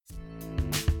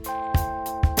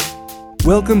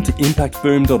Welcome to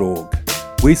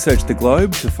impactboom.org. We search the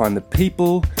globe to find the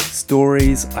people,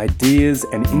 stories, ideas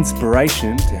and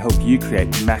inspiration to help you create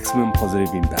maximum positive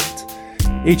impact.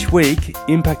 Each week,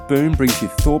 Impact Boom brings you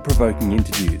thought-provoking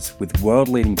interviews with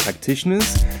world-leading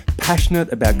practitioners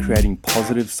passionate about creating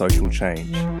positive social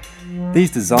change.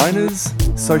 These designers,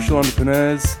 social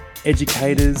entrepreneurs,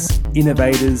 educators,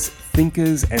 innovators,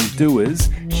 thinkers and doers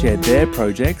share their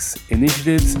projects,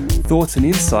 initiatives, thoughts and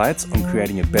insights on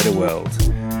creating a better world.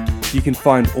 You can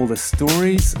find all the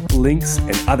stories, links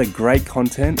and other great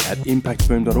content at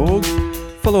impactboom.org.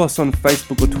 Follow us on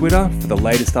Facebook or Twitter for the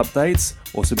latest updates,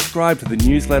 or subscribe to the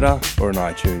newsletter or on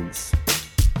iTunes.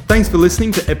 Thanks for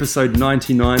listening to episode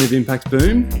 99 of Impact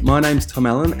Boom. My name's Tom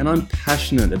Allen and I'm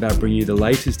passionate about bringing you the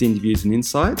latest interviews and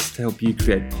insights to help you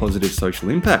create positive social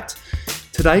impact.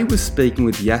 Today we're speaking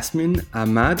with Yasmin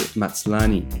Ahmad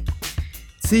Matslani.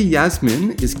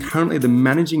 Yasmin is currently the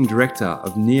Managing Director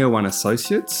of Neo1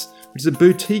 Associates, which is a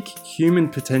boutique human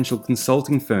potential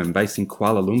consulting firm based in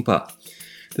Kuala Lumpur.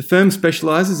 The firm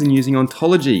specialises in using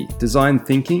ontology, design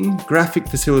thinking, graphic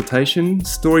facilitation,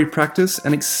 story practice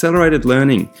and accelerated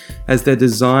learning as their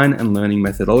design and learning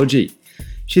methodology.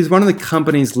 She's one of the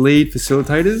company's lead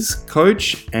facilitators,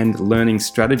 coach and learning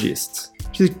strategists.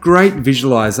 She's a great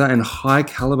visualiser and high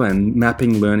calibre in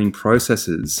mapping learning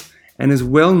processes and is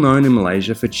well known in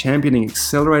Malaysia for championing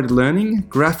accelerated learning,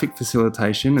 graphic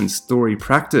facilitation and story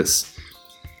practice.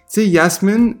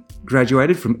 Yasmin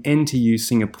graduated from NTU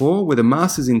Singapore with a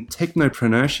Master's in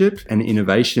Technopreneurship and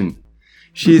Innovation.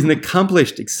 She is an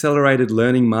accomplished Accelerated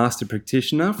Learning Master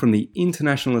Practitioner from the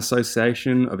International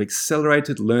Association of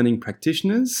Accelerated Learning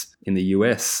Practitioners in the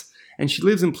US, and she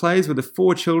lives and plays with the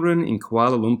 4 children in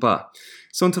Kuala Lumpur.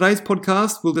 So on today's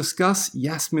podcast, we'll discuss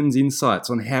Yasmin's insights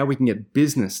on how we can get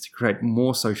business to create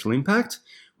more social impact.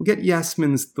 We'll get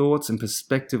Yasmin's thoughts and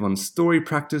perspective on story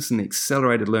practice and the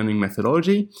accelerated learning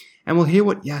methodology, and we'll hear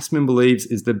what Yasmin believes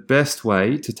is the best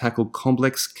way to tackle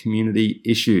complex community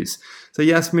issues. So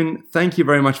Yasmin, thank you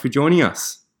very much for joining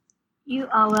us. You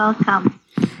are welcome.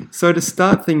 So to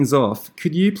start things off,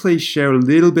 could you please share a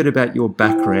little bit about your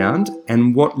background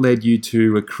and what led you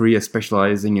to a career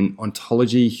specialising in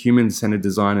ontology, human-centred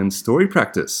design and story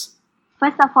practice?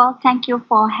 First of all, thank you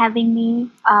for having me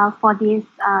for this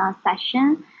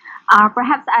session.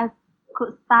 Perhaps I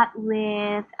could start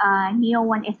with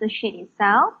Neo1 Associate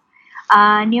itself.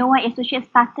 Neo1 Associate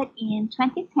started in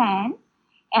 2010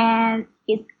 and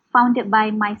it's founded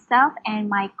by myself and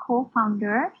my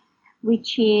co-founder,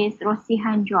 which is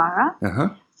Rosihan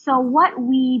Juara. So what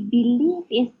we believe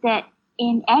is that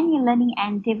in any learning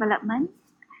and development,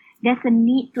 there's a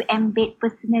need to embed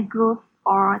personal growth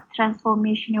or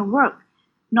transformational work,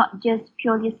 not just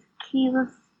purely skills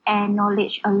and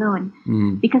knowledge alone.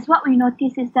 Because what we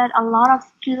notice is that a lot of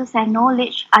skills and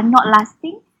knowledge are not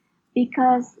lasting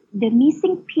because the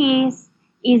missing piece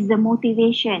is the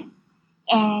motivation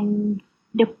and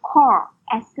the core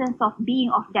essence of being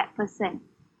of that person.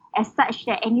 As such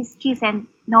that any skills and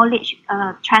knowledge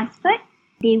transferred,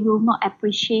 they will not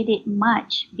appreciate it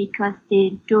much because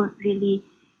they don't really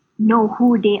know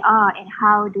who they are and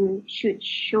how they should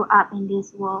show up in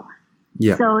this world.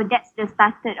 Yeah. So that's the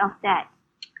start of that.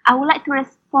 I would like to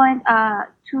respond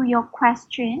to your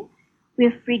question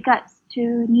with regards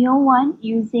to Neo1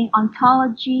 using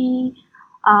ontology,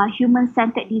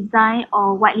 human-centered design,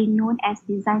 or widely known as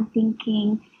design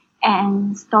thinking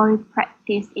and story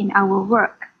practice in our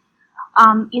work.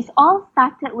 It's all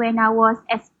started when I was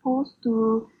exposed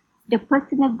to the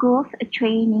personal growth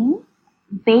training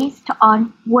based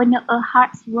on Werner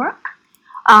Erhard's work,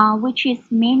 which is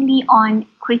mainly on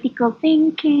critical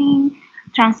thinking,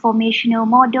 transformational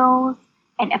models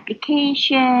and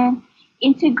application,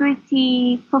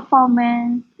 integrity,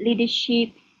 performance,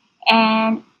 leadership,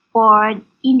 and for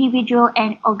individual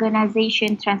and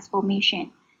organization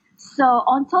transformation. So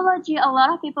ontology, a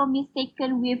lot of people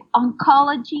mistaken with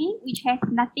oncology, which has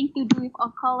nothing to do with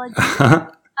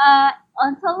oncology.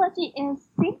 Ontology is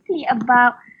simply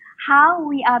about how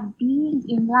we are being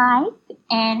in life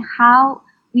and how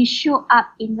we show up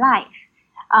in life.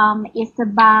 It's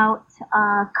about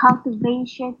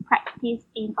cultivation, practice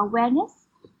in awareness,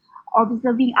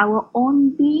 observing our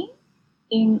own being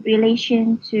in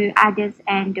relation to others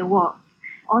and the world.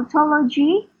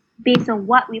 Ontology, based on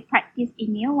what we practice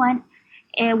in Neo1,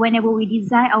 whenever we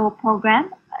design our program,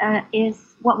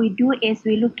 is what we do is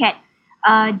we look at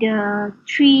the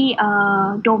 3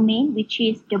 domain, which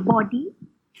is the body,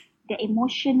 the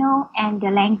emotional, and the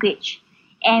language.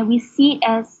 And we see it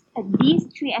as these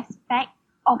 3 aspects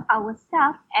of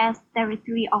ourselves as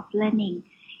territory of learning.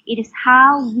 It is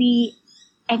how we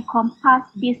encompass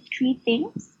these 3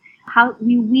 things, how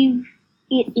we weave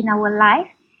it in our life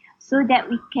so that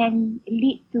we can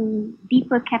lead to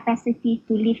deeper capacity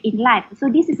to live in life. So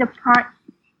this is a part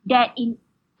that in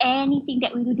anything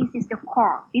that we do, this is the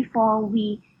core before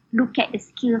we look at the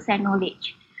skills and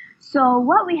knowledge. So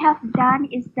what we have done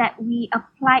is that we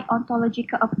apply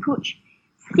ontological approach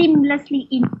seamlessly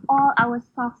in all our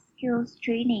soft skills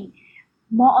training.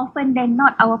 More often than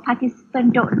not, our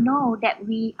participants don't know that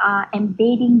we are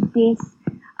embedding this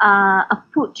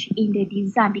approach in the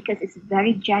design because it's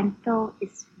very gentle,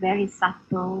 it's very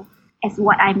subtle, as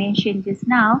what I mentioned just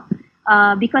now.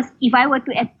 Because if I were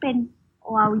to explain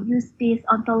or I will use this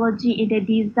ontology in the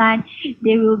design,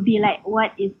 they will be like,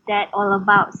 what is that all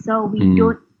about? So we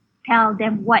don't tell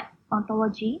them what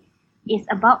ontology is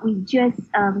about. We just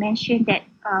mention that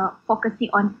focusing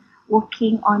on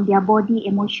working on their body,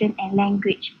 emotion, and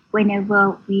language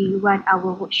whenever we run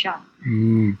our workshop.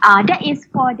 That is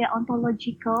for the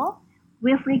ontological.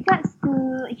 With regards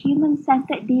to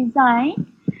human-centered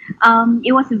design,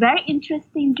 it was a very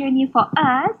interesting journey for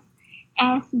us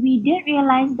as we did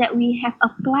realize that we have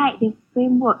applied the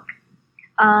framework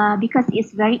because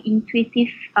it's very intuitive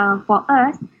for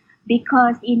us,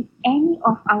 because in any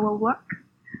of our work,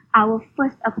 our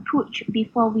first approach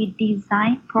before we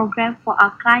design program for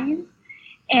our clients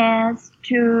is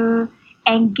to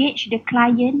engage the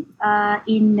client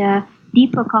in a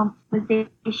deeper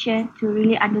conversation to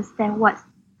really understand what's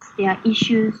their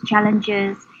issues,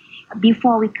 challenges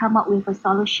before we come up with a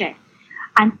solution.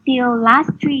 Until last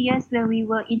 3 years when we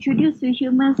were introduced to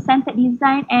human-centered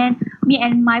design, and me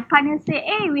and my partner say,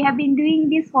 hey, we have been doing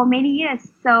this for many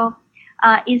years. So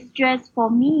it's just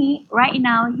for me right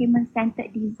now,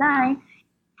 human-centered design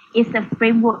is a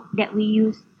framework that we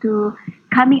use to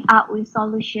coming up with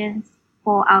solutions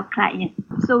for our clients.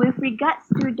 So with regards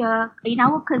to in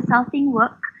our consulting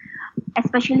work,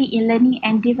 especially in learning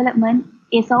and development,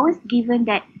 it's always given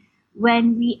that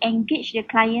when we engage the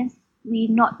clients, we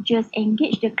not just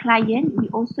engage the client, we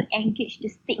also engage the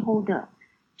stakeholder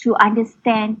to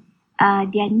understand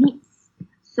their needs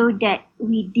so that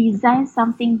we design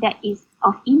something that is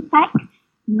of impact,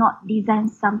 not design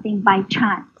something by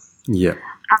chance.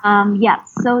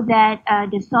 So that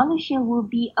the solution will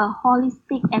be a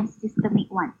holistic and systemic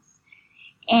one.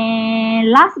 And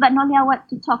last but not least, I want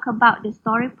to talk about the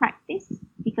story practice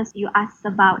because you asked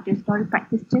about the story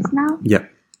practice just now.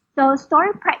 So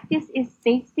story practice is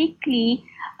basically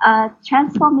a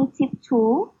transformative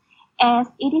tool as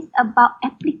it is about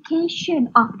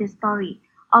application of the story.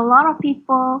 A lot of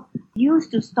people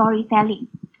used to storytelling,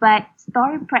 but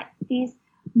story practice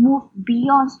move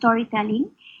beyond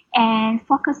storytelling and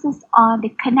focuses on the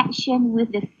connection with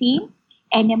the theme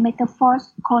and the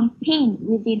metaphors contained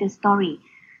within the story.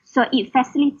 So it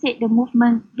facilitates the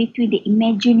movement between the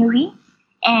imaginary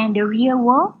and the real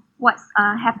world, what's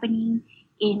happening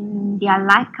in their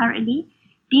life currently.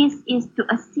 This is to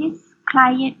assist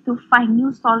clients to find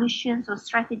new solutions or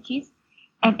strategies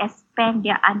and expand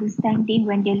their understanding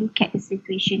when they look at the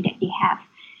situation that they have.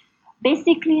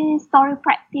 Basically, story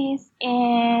practice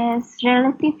is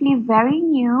relatively very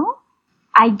new.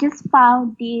 I just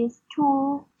found this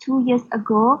tool 2 years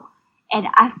ago and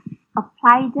I've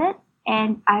applied it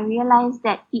and I realized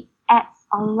that it adds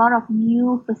a lot of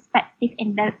new perspective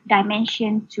and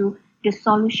dimension to the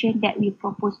solution that we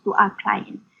propose to our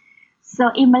client. So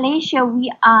in Malaysia,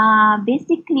 we are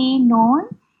basically known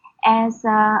as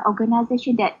an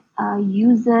organization that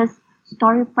uses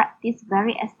story practice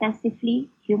very extensively,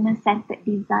 human-centered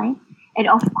design. And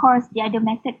of course, the other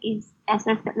method is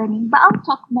asserted learning. But I'll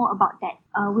talk more about that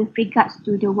with regards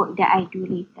to the work that I do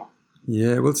later.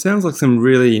 Yeah, well, it sounds like some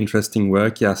really interesting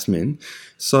work, Yasmin.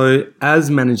 So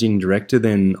as managing director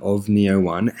then of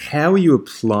Neo1, how are you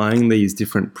applying these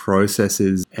different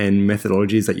processes and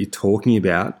methodologies that you're talking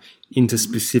about into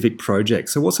specific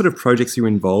projects? So what sort of projects are you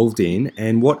involved in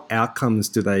and what outcomes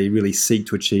do they really seek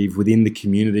to achieve within the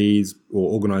communities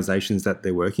or organizations that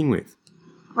they're working with?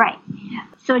 Right.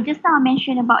 So just now I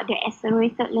mentioned about the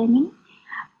accelerated learning.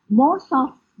 Most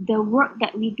of the work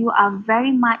that we do are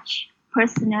very much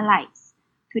personalized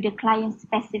to the client's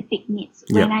specific needs.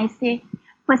 Yep. When I say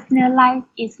personalized,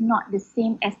 is not the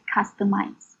same as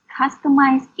customized.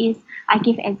 Customized is, I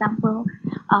give example,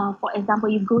 for example,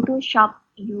 you go to a shop,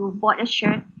 you bought a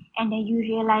shirt, and then you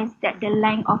realize that the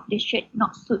length of the shirt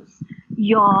not suits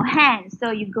your hand.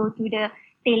 So you go to the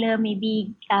tailor,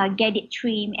 maybe get it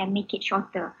trimmed and make it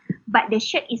shorter. But the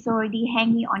shirt is already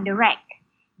hanging on the rack.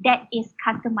 That is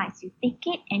customized. You take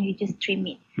it and you just trim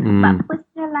it. But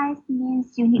personalized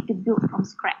means you need to build from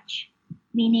scratch.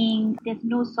 Meaning there's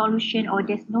no solution or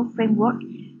there's no framework.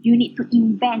 You need to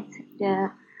invent the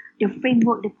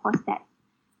framework, the process.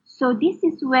 So this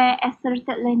is where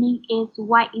accelerated learning is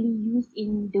widely used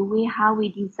in the way how we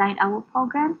design our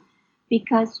program,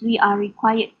 because we are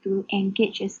required to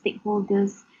engage as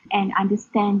stakeholders and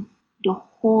understand the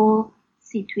whole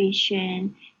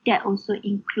situation. That also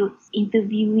includes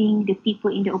interviewing the people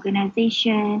in the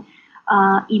organization,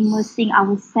 immersing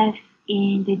ourselves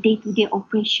in the day-to-day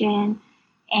operation,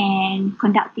 and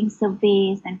conducting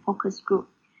surveys and focus group.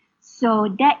 So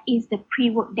that is the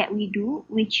pre-work that we do,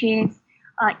 which is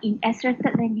in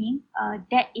accelerated learning,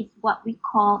 that is what we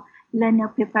call learner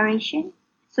preparation.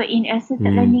 So in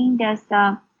accelerated learning, there's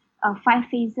 5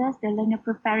 phases: the learner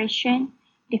preparation,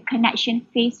 the connection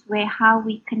phase, where how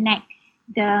we connect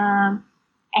the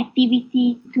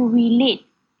activity to relate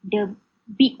the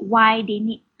big why they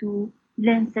need to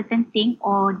learn certain thing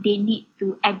or they need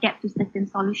to adapt to certain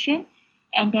solution,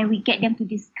 and then we get them to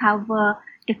discover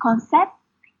the concept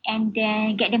and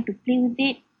then get them to play with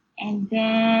it, and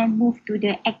then move to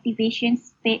the activation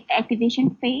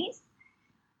phase.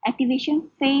 Activation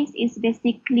phase is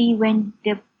basically when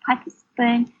the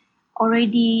participant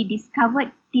already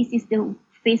discovered. This is the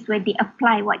phase where they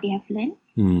apply what they have learned.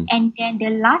 And then the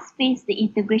last phase, the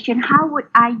integration. How would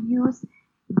I use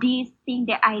this thing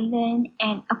that I learned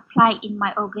and apply in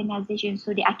my organization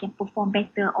so that I can perform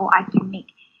better or I can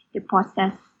make the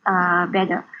process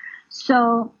better?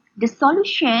 So the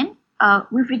solution,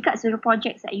 with regards to the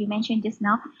projects that you mentioned just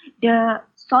now, the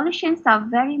solutions are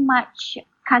very much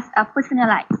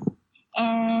personalized.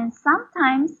 And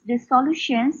sometimes the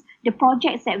solutions, the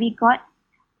projects that we got,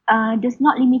 does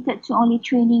not limited to only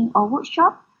training or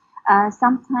workshop.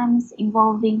 Sometimes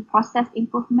involving process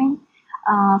improvement.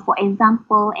 For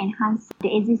example, enhance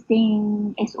the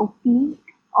existing SOP,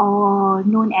 or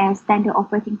known as standard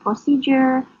operating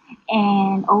procedure,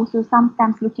 and also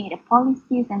sometimes looking at the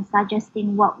policies and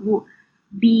suggesting what would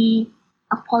be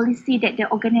a policy that the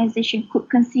organization could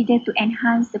consider to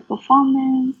enhance the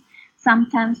performance.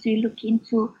 Sometimes we look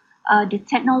into the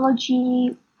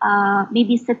technology,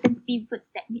 maybe certain pivots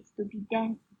that needs to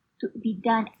be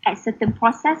done at certain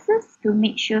processes to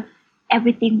make sure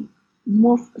everything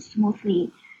moves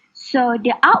smoothly. So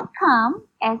the outcome,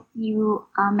 as you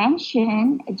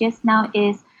mentioned just now,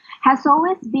 has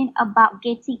always been about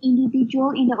getting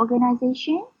individual in the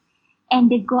organization and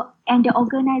the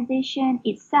organization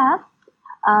itself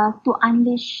to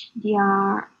unleash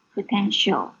their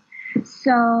potential.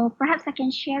 So perhaps I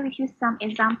can share with you some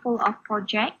example of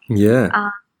project. Yeah.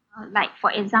 Like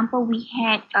for example, we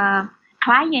had a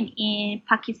client in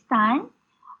Pakistan.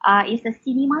 It's a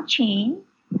cinema chain.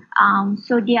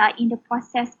 So they are in the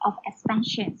process of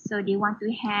expansion. So they want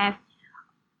to have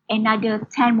another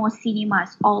 10 more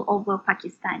cinemas all over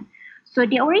Pakistan. So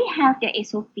they already have their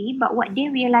SOP, but what they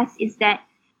realize is that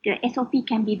the SOP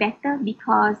can be better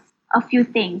because a few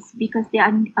things. Because there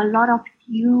are a lot of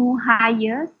new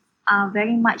hires,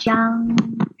 very much young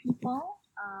people,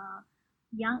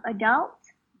 young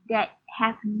adults that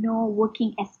have no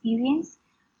working experience.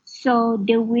 So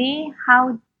the way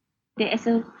how the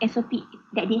SOP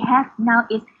that they have now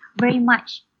is very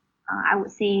much, I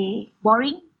would say,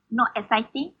 boring, not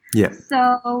exciting. Yeah.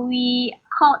 So we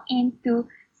called in to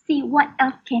see what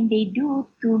else can they do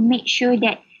to make sure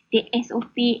that the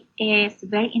SOP is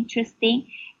very interesting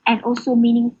and also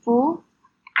meaningful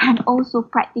and also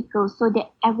practical, so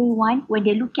that everyone, when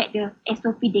they look at the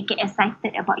SOP, they get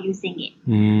excited about using it.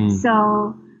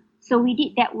 So we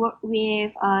did that work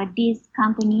with this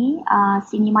company,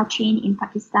 cinema chain in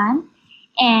Pakistan.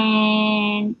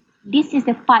 And this is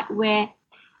the part where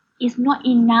it's not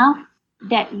enough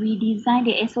that we design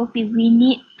the SOP. We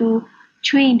need to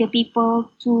train the people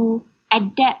to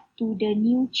adapt to the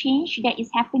new change that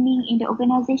is happening in the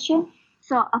organization.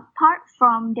 So apart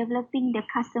from developing the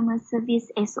customer service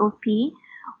SOP,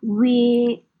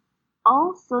 we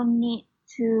also need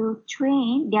to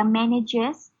train their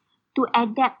managers to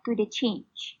adapt to the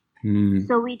change.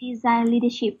 So we design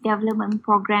leadership development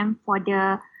program for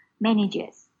the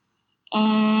managers.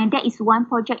 And that is one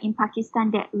project in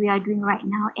Pakistan that we are doing right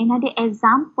now. Another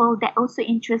example that also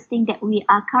interesting that we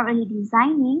are currently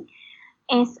designing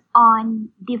is on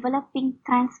developing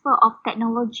transfer of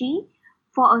technology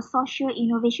for a social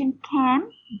innovation camp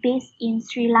based in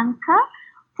Sri Lanka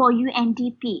for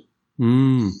UNDP.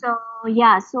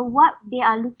 So what they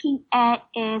are looking at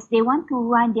is they want to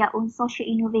run their own social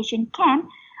innovation camp,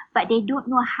 but they don't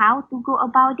know how to go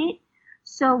about it.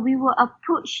 So we were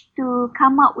approached to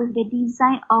come up with the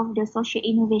design of the social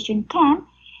innovation camp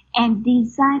and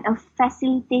design a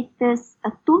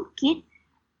toolkit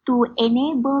to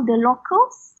enable the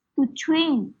locals to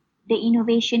train the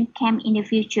innovation camp in the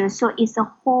future. So it's a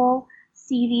whole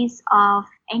series of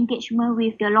engagement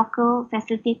with the local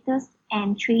facilitators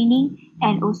and training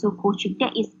and also coaching.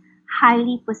 That is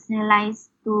highly personalized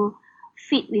to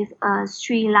fit with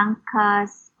Sri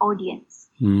Lanka's audience.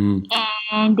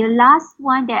 And the last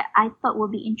one that I thought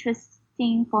would be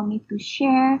interesting for me to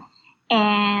share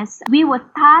is we were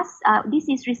tasked, this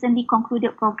is recently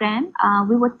concluded program,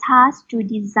 we were tasked to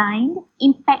design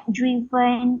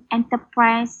impact-driven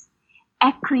enterprise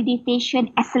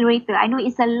accreditation accelerator. I know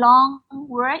it's a long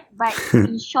word, but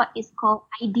in short, it's called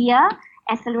IDEA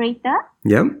Accelerator.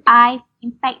 Yep. I for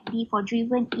impact, D for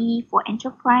driven, E for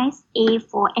enterprise, A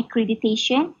for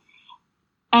accreditation,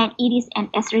 and it is an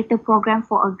accelerator program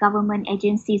for a government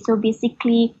agency. So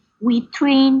basically, we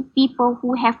train people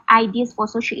who have ideas for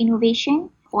social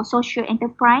innovation, for social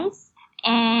enterprise,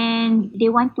 and they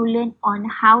want to learn on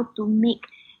how to make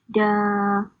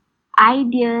the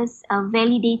ideas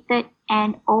validated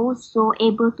and also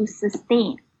able to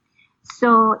sustain.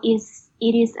 So it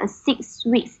is a 6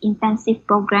 weeks intensive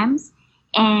programs,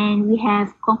 and we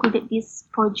have concluded this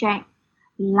project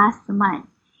last month.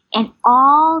 And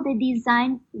all the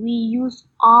design, we use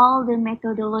all the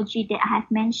methodology that I have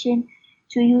mentioned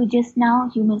to you just now: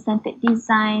 human-centered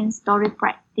design, story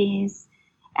practice,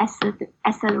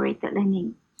 accelerated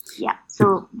learning. Yeah,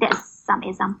 so that's some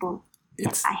example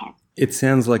that I have. It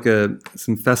sounds like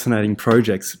some fascinating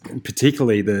projects,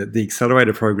 particularly the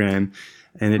accelerator program,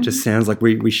 and it just sounds like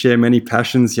we share many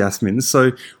passions, Yasmin.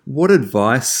 So what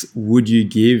advice would you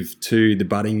give to the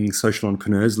budding social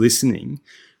entrepreneurs listening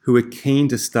who are keen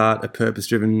to start a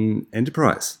purpose-driven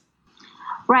enterprise?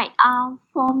 Right.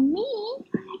 For me,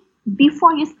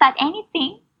 before you start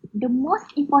anything, the most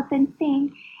important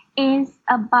thing is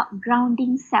about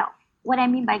grounding self. What I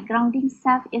mean by grounding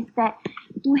self is that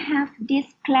to have this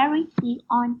clarity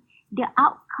on the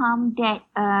outcome that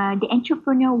the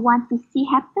entrepreneur wants to see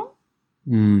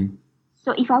happen.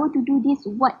 So if I were to do this,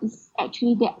 what is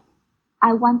actually that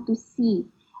I want to see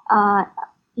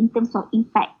in terms of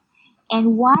impact?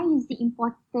 And why is it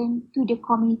important to the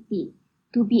community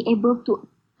to be able to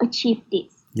achieve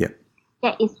this? Yeah.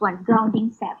 That is one,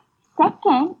 grounding self.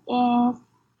 Second is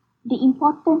the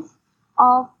importance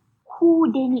of who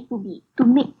they need to be to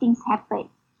make things happen,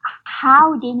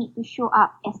 how they need to show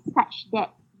up as such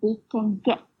that they can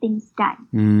get things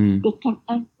done. They can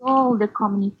enroll the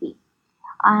community.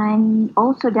 And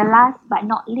also the last but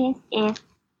not least is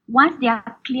once they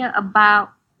are clear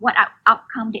about what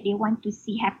outcome that they want to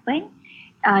see happen,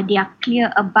 they are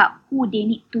clear about who they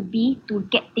need to be to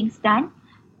get things done.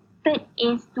 Third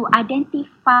is to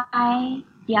identify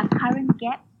their current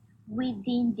gap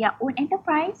within their own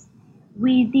enterprise,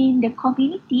 within the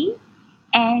community,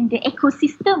 and the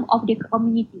ecosystem of the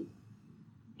community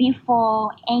before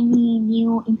any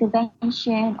new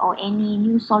intervention or any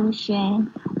new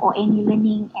solution or any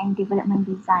learning and development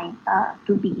design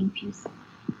to be infused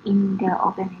in the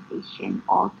organization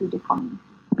or to the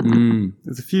community.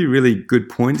 There's a few really good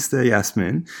points there,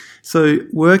 Yasmin. So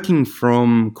working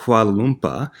from Kuala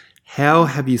Lumpur, how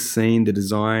have you seen the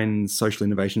design, social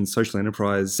innovation, social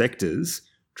enterprise sectors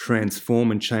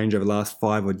transform and change over the last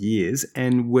 5 odd years,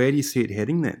 and where do you see it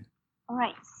heading then? All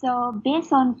right. So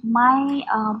based on my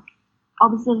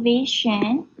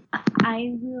observation,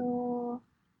 I will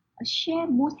share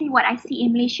mostly what I see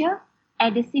in Malaysia.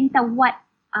 At the same time, what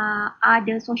are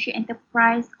the social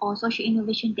enterprise or social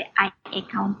innovation that I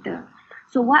encounter.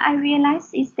 So what I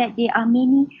realize is that there are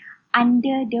many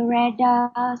under the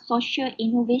radar social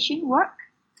innovation work,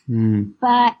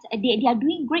 but they are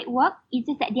doing great work. It's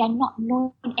just that they are not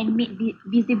known and made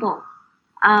visible.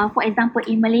 For example,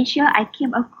 in Malaysia, I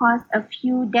came across a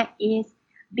few that is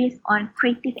based on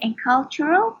creative and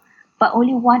cultural, but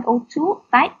only 1 or 2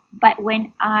 type. But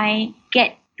when I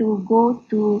get to go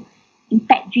to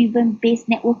impact-driven based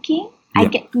networking, I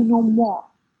get to know more,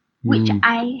 which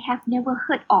I have never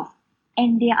heard of,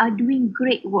 and they are doing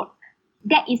great work.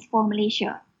 That is for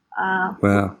Malaysia.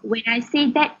 Wow. When I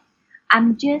say that,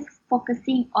 I'm just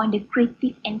focusing on the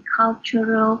creative and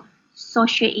cultural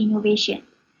social innovation.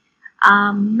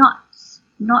 Not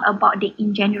about the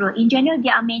in general. In general,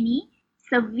 there are many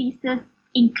services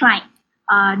inclined,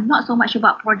 not so much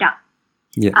about product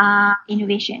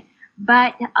innovation.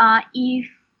 But if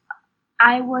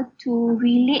I were to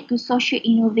relate to social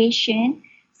innovation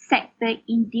sector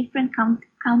in different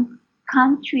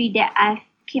country that I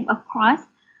came across,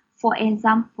 for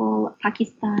example,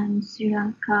 Pakistan, Sri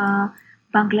Lanka,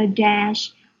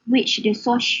 Bangladesh, which the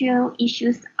social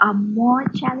issues are more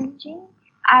challenging,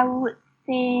 I would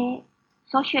say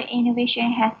social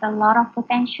innovation has a lot of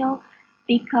potential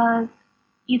because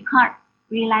you can't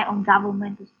rely on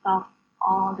government to solve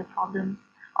all the problems,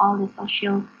 all the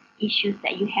social issues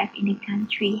that you have in the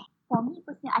country. for me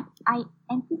personally, I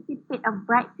anticipate a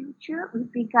bright future with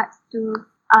regards to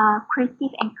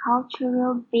creative and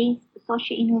cultural based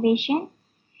social innovation.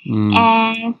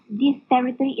 And this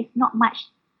territory is not much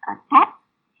tapped,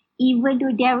 even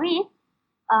though there is,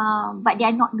 but they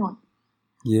are not known.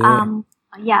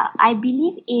 Yeah. I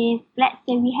believe if, let's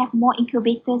say, we have more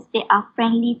incubators that are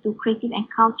friendly to creative and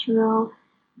cultural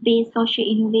based social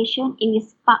innovation, it will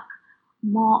spark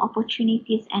more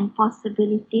opportunities and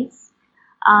possibilities.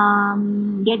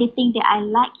 The other thing that I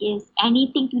like is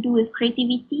anything to do with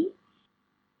creativity,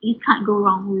 you can't go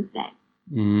wrong with that.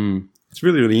 It's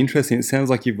really, really interesting. It sounds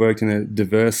like you've worked in a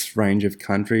diverse range of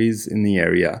countries in the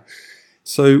area.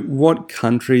 So what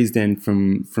countries then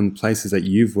from places that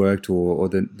you've worked or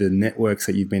the networks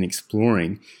that you've been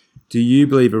exploring, do you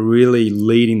believe are really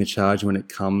leading the charge when it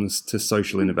comes to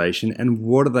social innovation? And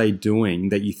what are they doing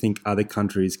that you think other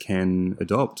countries can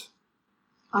adopt?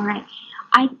 All right.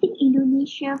 I think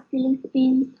Indonesia,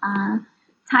 Philippines,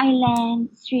 Thailand,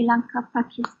 Sri Lanka,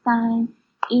 Pakistan,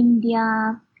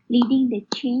 India, leading the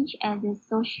change as a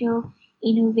social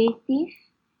innovative,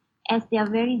 as they are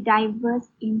very diverse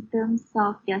in terms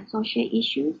of their social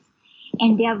issues,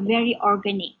 and they are very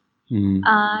organic.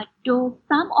 Though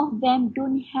some of them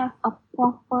don't have a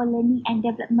proper learning and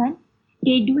development,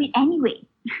 they do it anyway.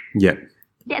 Yeah.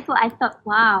 That's what I thought,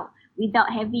 wow, without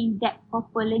having that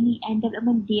proper learning and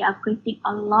development, they are creating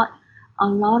a lot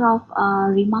of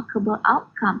remarkable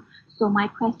outcome. So my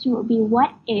question would be,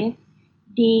 what if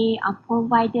they are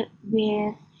provided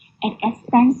with an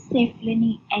extensive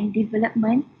learning and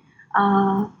development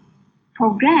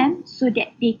program so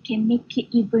that they can make it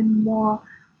even more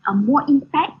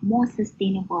impact, more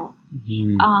sustainable.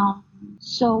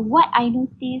 So what I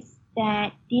noticed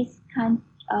that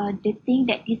the thing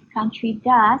that this country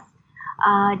does,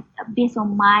 based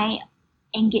on my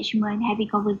engagement, having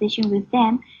conversation with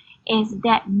them, is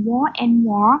that more and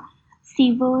more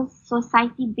civil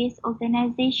society-based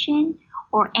organization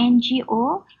or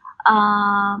NGO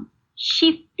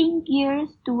shifting gears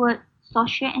towards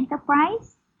social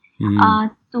enterprise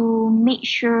to make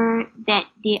sure that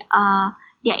they are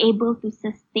able to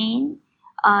sustain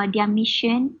their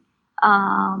mission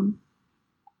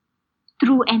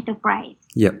through enterprise.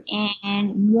 Yep.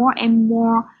 And more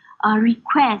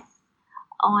requests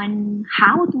on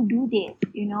how to do this.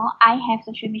 I have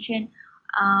social mission,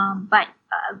 but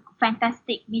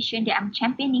fantastic mission that I'm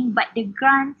championing, but the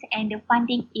grants and the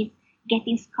funding is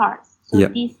getting scarce. So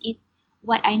This is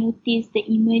what I noticed, the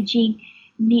emerging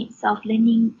needs of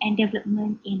learning and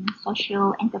development in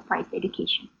social enterprise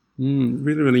education.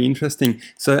 Really, really interesting.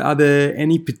 So are there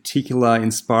any particular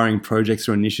inspiring projects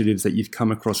or initiatives that you've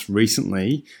come across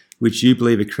recently which you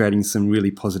believe are creating some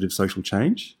really positive social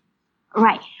change?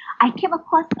 Right. I came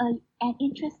across an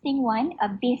interesting one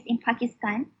based in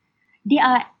Pakistan. They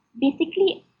are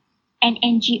basically an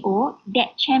NGO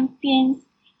that champions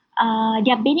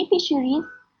their beneficiaries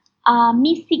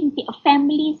missing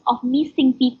families of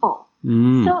missing people.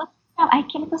 So now I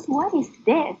came across, what is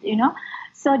this?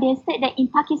 So they said that in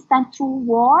Pakistan, through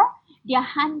war, there are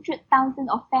 100,000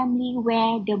 of families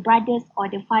where the brothers or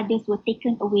the fathers were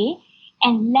taken away,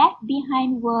 and left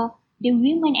behind were the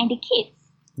women and the kids.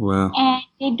 Wow. And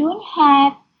they don't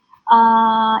have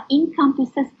income to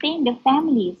sustain the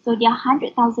family. So there are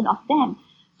 100,000 of them.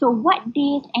 So what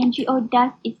this NGO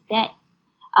does is that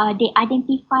they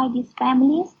identify these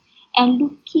families and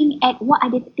looking at what are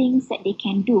the things that they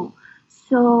can do.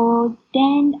 So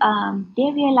then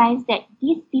they realize that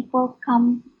these people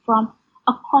come from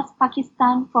across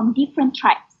Pakistan from different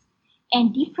tribes.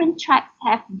 And different tribes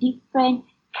have different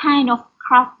kind of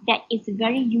craft that is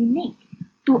very unique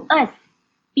to us,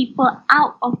 people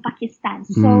out of Pakistan.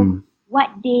 So what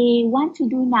they want to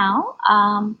do now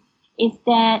is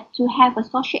that to have a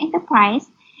social enterprise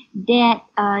that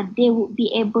they would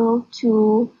be able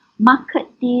to market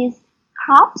these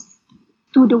crafts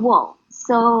to the world.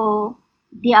 So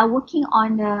they are working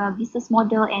on the business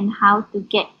model and how to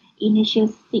get initial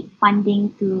seed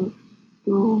funding to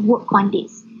work on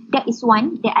this. That is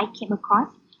one that I came across.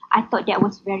 I thought that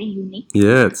was very unique.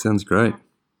 Yeah, it sounds great.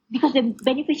 Because the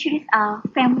beneficiaries are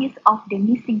families of the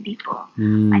missing people.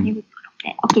 I never thought of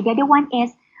that. Okay, the other one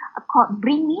is called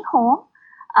Bring Me Home.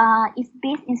 It's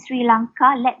based in Sri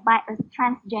Lanka, led by a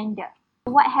transgender.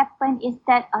 What happened is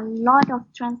that a lot of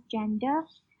transgender,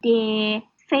 they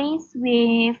face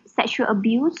with sexual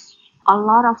abuse, a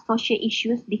lot of social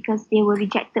issues because they were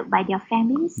rejected by their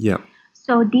families. Yeah.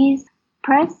 So this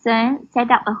person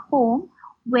set up a home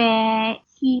where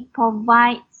he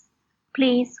provides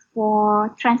place for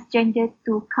transgender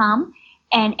to come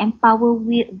and empower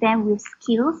them with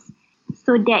skills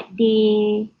so that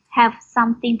they have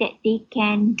something that they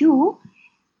can do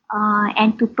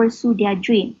and to pursue their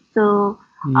dream. So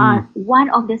one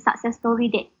of the success story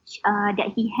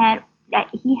that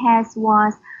he has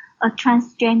was a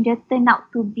transgender turned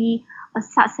out to be a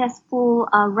successful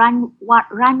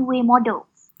runway model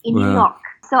in New York.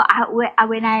 So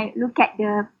when I look at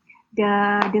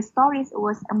the stories, it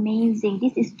was amazing.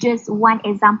 This is just one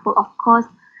example. Of course,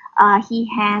 he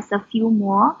has a few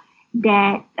more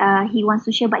that he wants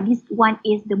to share, but this one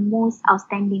is the most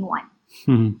outstanding one.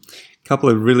 Couple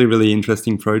of really, really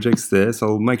interesting projects there. So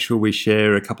I'll make sure we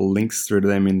share a couple of links through to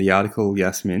them in the article,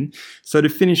 Yasmin. So to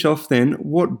finish off then,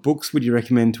 what books would you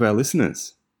recommend to our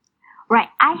listeners? Right.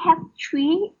 I have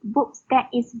 3 books that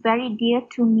is very dear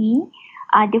to me.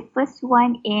 The first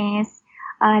one is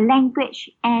Language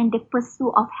and the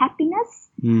Pursuit of Happiness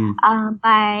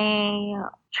by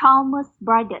Chalmers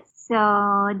Brothers.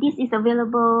 So this is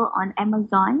available on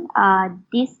Amazon.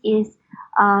 This is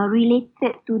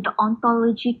related to the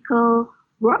ontological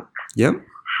work. Yep.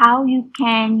 How you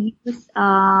can use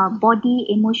body,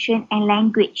 emotion, and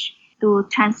language to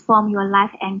transform your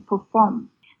life and perform.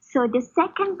 So the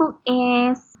second book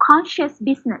is Conscious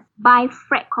Business by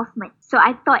Fred Kaufman. So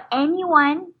I thought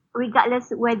anyone,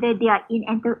 regardless whether they are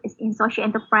in social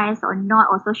enterprise or not,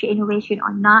 or social innovation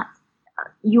or not,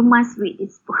 you must read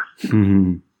this book.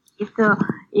 Mm-hmm.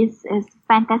 It's a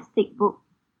fantastic book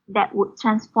that would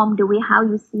transform the way how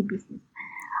you see business.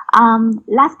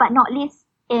 Last but not least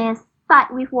is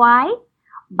Start With Why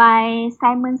by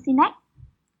Simon Sinek.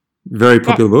 Very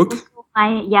popular book.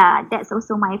 That's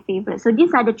also my favorite. So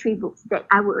these are the 3 books that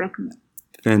I would recommend.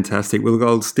 Fantastic. Well,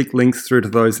 I'll stick links through to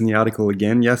those in the article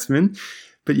again, Yasmin.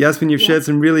 But Yasmin, you've shared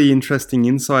some really interesting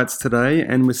insights today,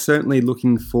 and we're certainly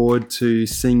looking forward to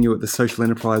seeing you at the Social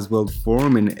Enterprise World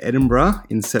Forum in Edinburgh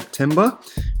in September,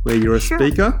 where you're a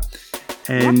speaker.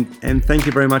 And thank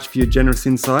you very much for your generous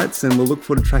insights, and we'll look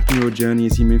forward to tracking your journey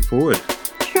as you move forward.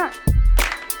 Sure.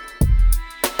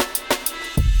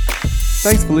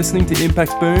 Thanks for listening to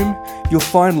Impact Boom. You'll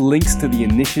find links to the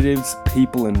initiatives,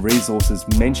 people and resources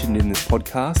mentioned in this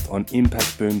podcast on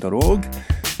impactboom.org.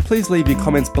 Please leave your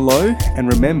comments below, and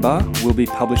remember, we'll be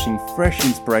publishing fresh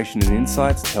inspiration and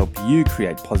insights to help you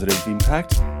create positive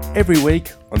impact every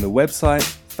week on the website,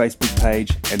 Facebook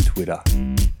page and Twitter.